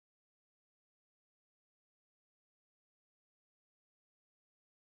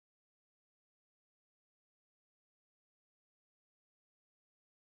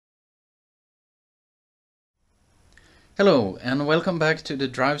Hello and welcome back to the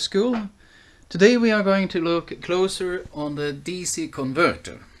Drive School. Today we are going to look closer on the DC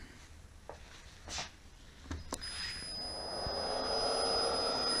converter.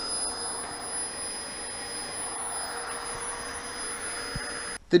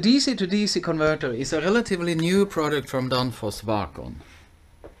 The DC to DC converter is a relatively new product from Danfoss VACON.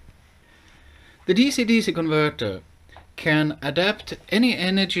 The DC-DC converter can adapt any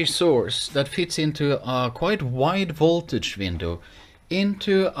energy source that fits into a quite wide voltage window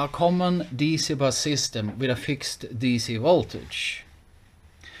into a common DC bus system with a fixed DC voltage.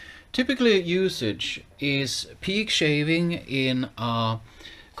 Typically usage is peak shaving in a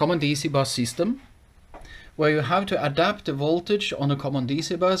common DC bus system, where you have to adapt the voltage on a common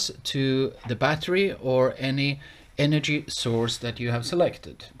DC bus to the battery or any energy source that you have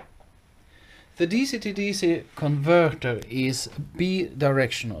selected. The DC to DC converter is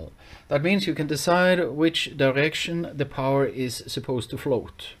bidirectional. That means you can decide which direction the power is supposed to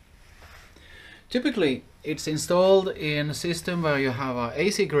float. Typically, it's installed in a system where you have an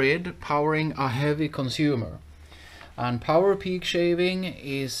AC grid powering a heavy consumer. And power peak shaving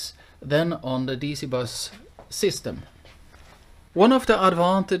is then on the DC bus system. One of the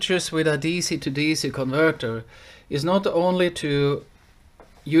advantages with a DC to DC converter is not only to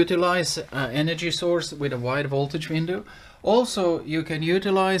utilize an energy source with a wide voltage window. Also, you can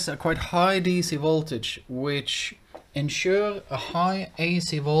utilize a quite high DC voltage, which ensure a high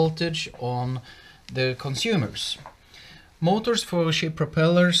AC voltage on the consumers. Motors for ship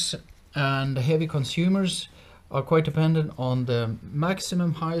propellers and heavy consumers are quite dependent on the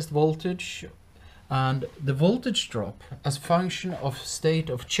maximum highest voltage, and the voltage drop as function of state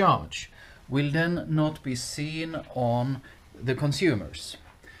of charge will then not be seen on the consumers.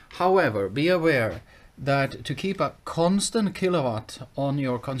 However, be aware that to keep a constant kilowatt on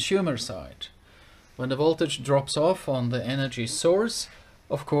your consumer side, when the voltage drops off on the energy source,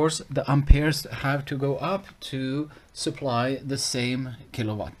 of course the amperes have to go up to supply the same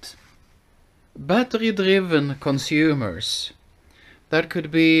kilowatt. Battery driven consumers, that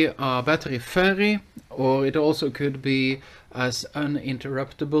could be a battery ferry, or it also could be as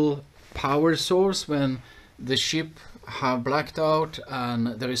uninterruptible power source when the ship have blacked out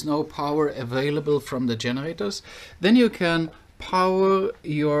and there is no power available from the generators. Then you can power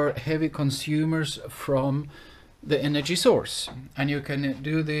your heavy consumers from the energy source, and you can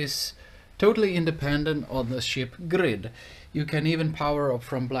do this totally independent on the ship grid. You can even power up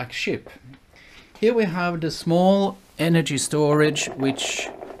from black ship. Here we have the small energy storage, which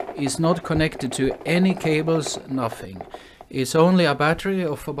is not connected to any cables, nothing. It's only a battery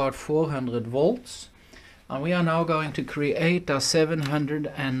of about 400 volts. And we are now going to create a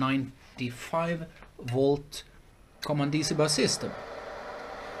 795 volt common DC bus system.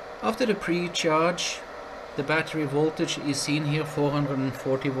 After the pre-charge, the battery voltage is seen here,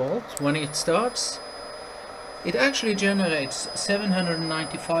 440 volts. When it starts, it actually generates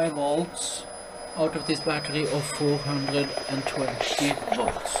 795 volts out of this battery of 420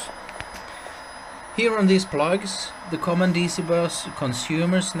 volts. Here on these plugs, the common DC bus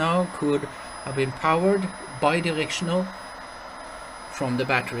consumers now could have been powered bidirectional from the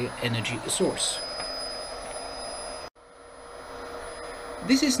battery energy source.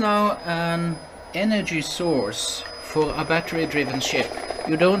 This is now an energy source for a battery driven ship.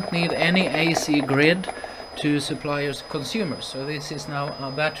 You don't need any AC grid to supply your consumers, so this is now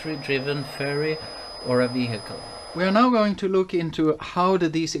a battery driven ferry or a vehicle. We are now going to look into how the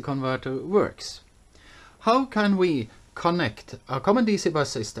DC converter works. How can we connect a common DC bus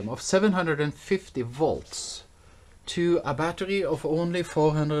system of 750 volts to a battery of only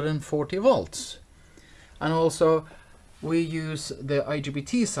 440 volts? And also we use the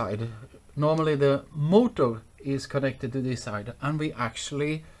IGBT side. Normally the motor is connected to this side, and we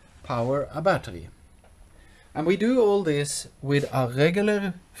actually power a battery. And we do all this with a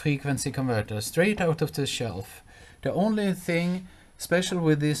regular frequency converter straight out of the shelf. The only thing special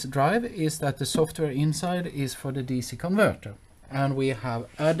with this drive is that the software inside is for the DC converter, and we have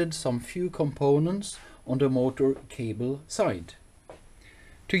added some few components on the motor cable side.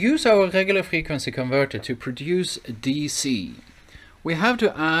 To use our regular frequency converter to produce DC, we have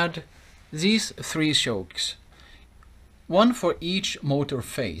to add these three chokes, one for each motor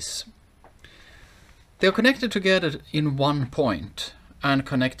phase. They are connected together in one point and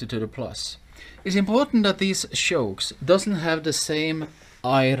connected to the plus. It's important that these chokes doesn't have the same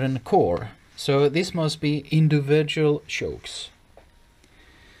iron core, so this must be individual chokes.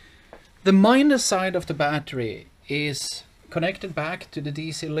 The minus side of the battery is connected back to the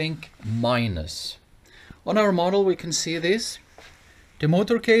DC link minus. On our model we can see this. The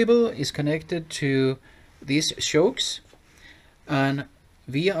motor cable is connected to these chokes, and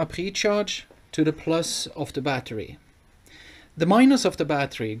via a pre-charge to the plus of the battery. The minus of the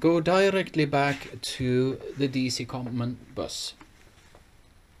battery go directly back to the DC common bus.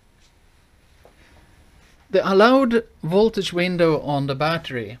 The allowed voltage window on the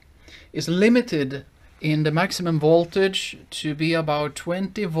battery is limited in the maximum voltage to be about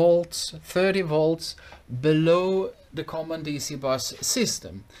 20 volts, 30 volts below the common DC bus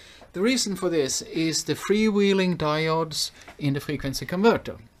system. The reason for this is the freewheeling diodes in the frequency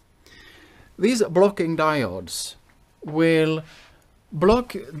converter. These blocking diodes will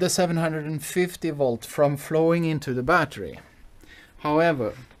block the 750 volt from flowing into the battery.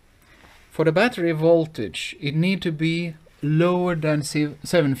 However, for the battery voltage, it needs to be lower than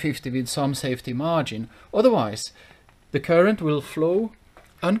 750 with some safety margin. Otherwise, the current will flow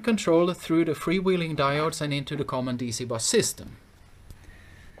uncontrolled through the freewheeling diodes and into the common DC bus system.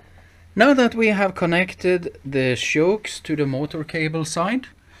 Now that we have connected the shocks to the motor cable side,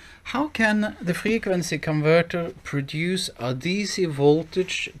 how can the frequency converter produce a DC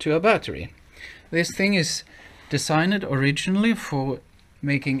voltage to a battery? This thing is designed originally for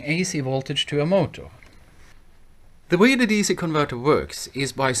making AC voltage to a motor. The way the DC converter works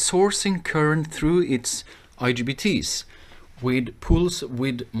is by sourcing current through its IGBTs with pulse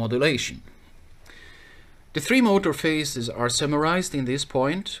width modulation. The three motor phases are summarized in this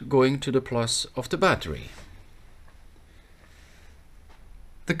point, going to the plus of the battery.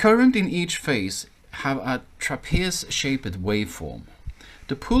 The current in each phase have a trapeze-shaped waveform.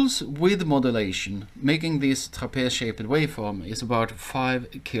 The pulse width modulation making this trapeze-shaped waveform is about 5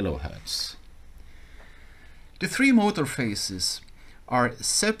 kHz. The three motor phases are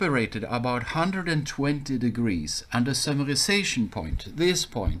separated about 120 degrees, and the summarization point, this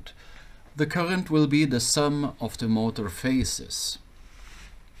point, the current will be the sum of the motor phases.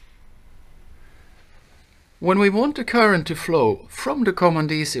 When we want the current to flow from the common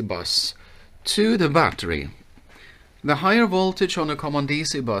DC bus to the battery, the higher voltage on the common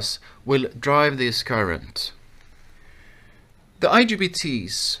DC bus will drive this current. The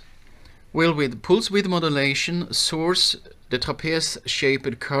IGBTs will, with pulse width modulation, source the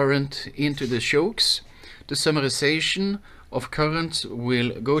trapeze-shaped current into the shocks. The summarization of currents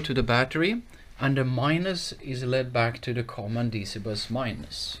will go to the battery, and the minus is led back to the common DC bus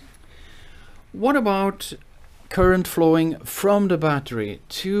minus. What about current flowing from the battery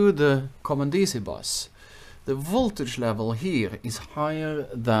to the common DC bus? The voltage level here is higher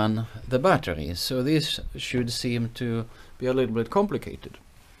than the battery, so this should seem to be a little bit complicated.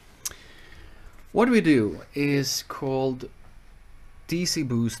 What we do is called DC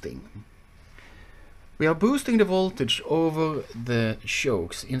boosting. We are boosting the voltage over the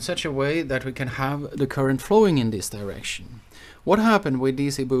shocks in such a way that we can have the current flowing in this direction. What happened with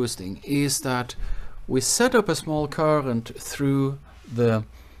DC boosting is that we set up a small current through the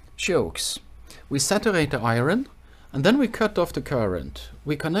shocks. We saturate the iron, and then we cut off the current.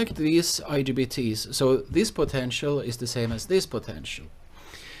 We connect these IGBTs, so this potential is the same as this potential.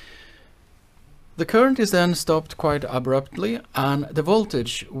 The current is then stopped quite abruptly, and the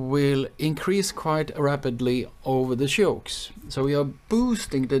voltage will increase quite rapidly over the shocks. So we are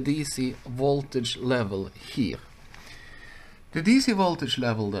boosting the DC voltage level here. The DC voltage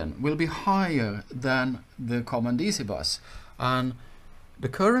level then will be higher than the common DC bus, and the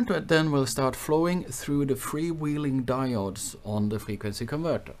current then will start flowing through the freewheeling diodes on the frequency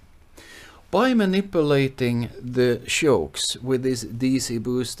converter. By manipulating the shocks with this DC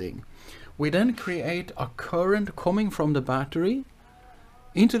boosting, we then create a current coming from the battery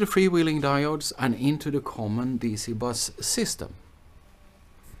into the freewheeling diodes and into the common DC bus system.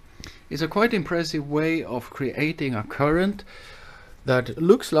 It's a quite impressive way of creating a current that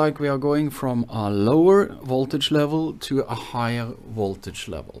looks like we are going from a lower voltage level to a higher voltage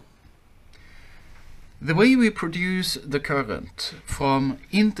level. The way we produce the current from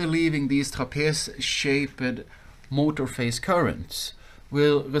interleaving these trapeze-shaped motor phase currents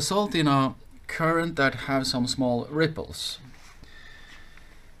will result in a current that have some small ripples.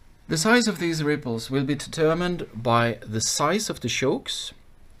 The size of these ripples will be determined by the size of the shocks,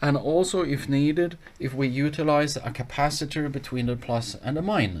 and also, if needed, if we utilize a capacitor between the plus and the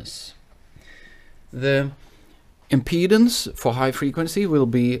minus. The impedance for high frequency will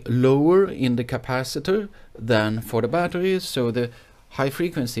be lower in the capacitor than for the battery, so the high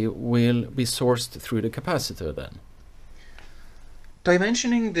frequency will be sourced through the capacitor then.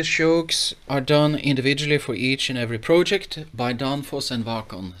 Dimensioning the shocks are done individually for each and every project by Danfoss and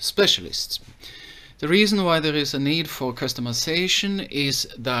VACON specialists. The reason why there is a need for customization is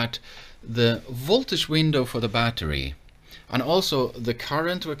that the voltage window for the battery and also the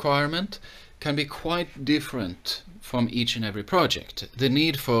current requirement can be quite different from each and every project. The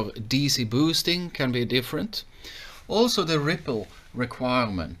need for DC boosting can be different. Also, the ripple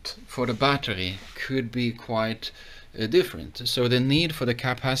requirement for the battery could be quite different. So the need for the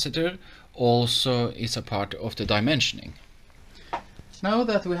capacitor also is a part of the dimensioning. Now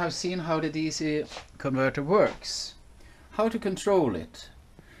that we have seen how the DC converter works, how to control it.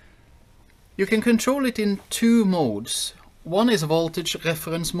 You can control it in two modes. One is voltage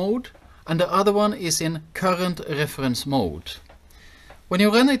reference mode and the other one is in current reference mode. When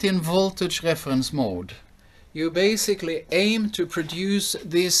you run it in voltage reference mode, you basically aim to produce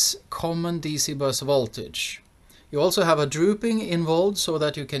this common DC bus voltage. You also have a drooping involved so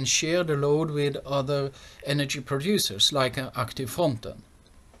that you can share the load with other energy producers like an active front-end.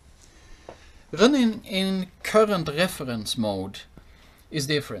 Running in current reference mode is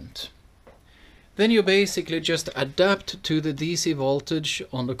different. Then you basically just adapt to the DC voltage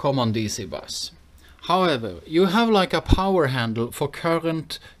on the common DC bus. However, you have like a power handle for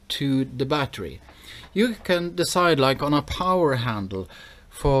current to the battery. You can decide like on a power handle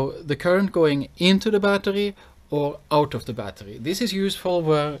for the current going into the battery or out of the battery. This is useful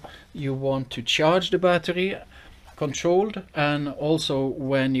where you want to charge the battery controlled, and also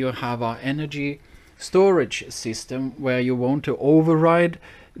when you have an energy storage system where you want to override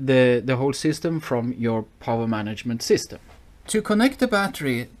the whole system from your power management system. To connect the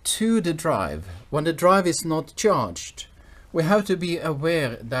battery to the drive when the drive is not charged, we have to be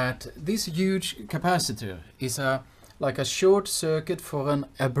aware that this huge capacitor is like a short circuit for an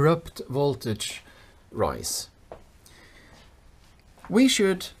abrupt voltage rise. We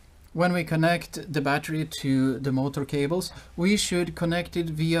should, when we connect the battery to the motor cables, we should connect it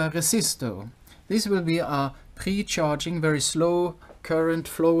via resistor. This will be a pre-charging, very slow current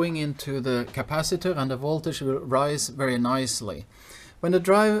flowing into the capacitor, and the voltage will rise very nicely. When the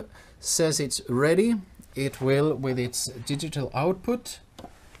drive says it's ready, it will, with its digital output,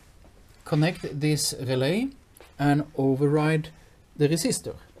 connect this relay and override the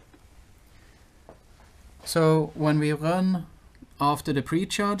resistor. So when we run after the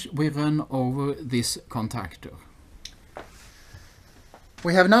pre-charge, we run over this contactor.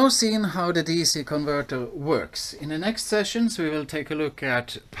 We have now seen how the DC converter works. In the next sessions we will take a look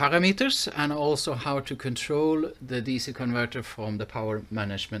at parameters and also how to control the DC converter from the power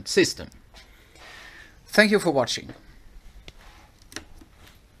management system. Thank you for watching.